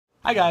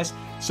Hi guys!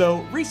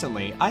 So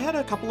recently, I had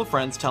a couple of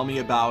friends tell me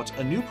about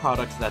a new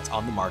product that's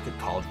on the market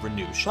called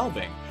Renew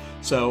Shelving.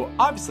 So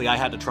obviously I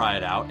had to try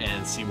it out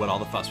and see what all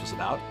the fuss was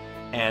about,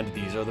 and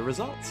these are the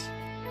results.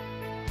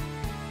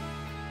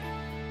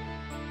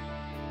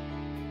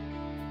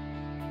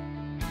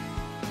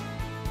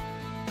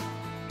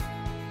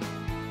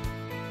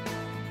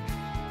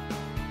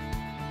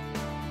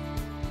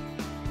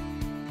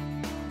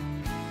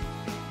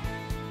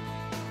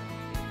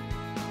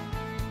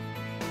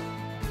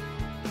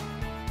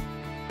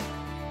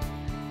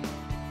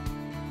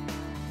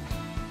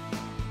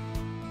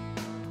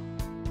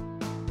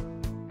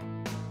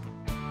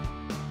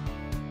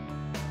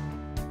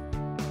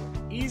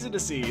 Easy to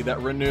see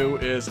that Renew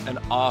is an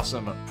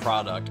awesome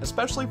product,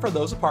 especially for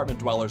those apartment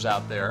dwellers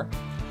out there.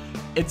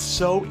 It's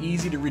so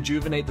easy to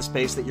rejuvenate the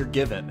space that you're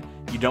given.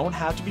 You don't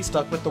have to be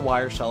stuck with the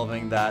wire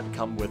shelving that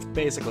come with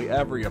basically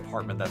every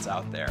apartment that's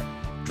out there.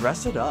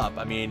 Dress it up.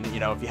 I mean,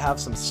 if you have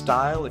some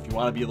style, if you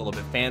want to be a little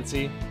bit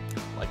fancy,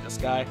 like this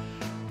guy,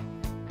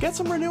 get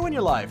some Renew in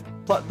your life.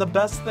 But the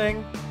best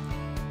thing,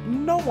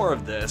 no more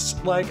of this.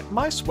 Like,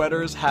 my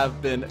sweaters have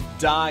been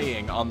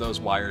dying on those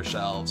wire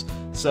shelves.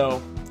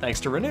 So, thanks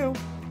to Renew,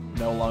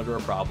 no longer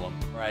a problem.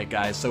 Alright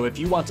guys, so if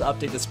you want to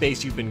update the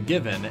space you've been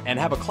given and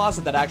have a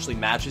closet that actually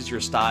matches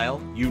your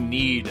style, you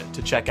need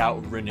to check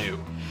out Renew.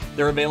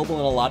 They're available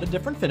in a lot of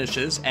different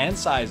finishes and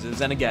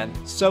sizes, and again,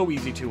 so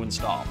easy to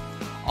install.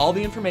 All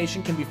the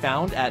information can be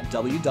found at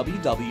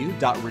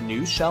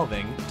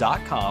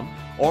www.renewshelving.com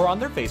or on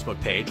their Facebook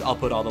page. I'll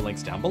put all the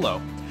links down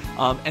below.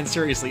 And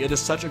seriously, it is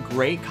such a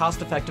great,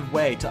 cost-effective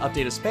way to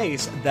update a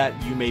space that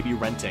you may be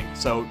renting.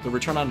 So the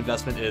return on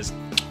investment is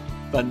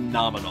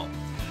phenomenal.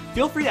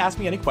 Feel free to ask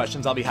me any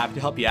questions. I'll be happy to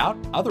help you out.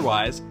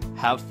 Otherwise,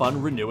 have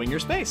fun renewing your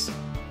space.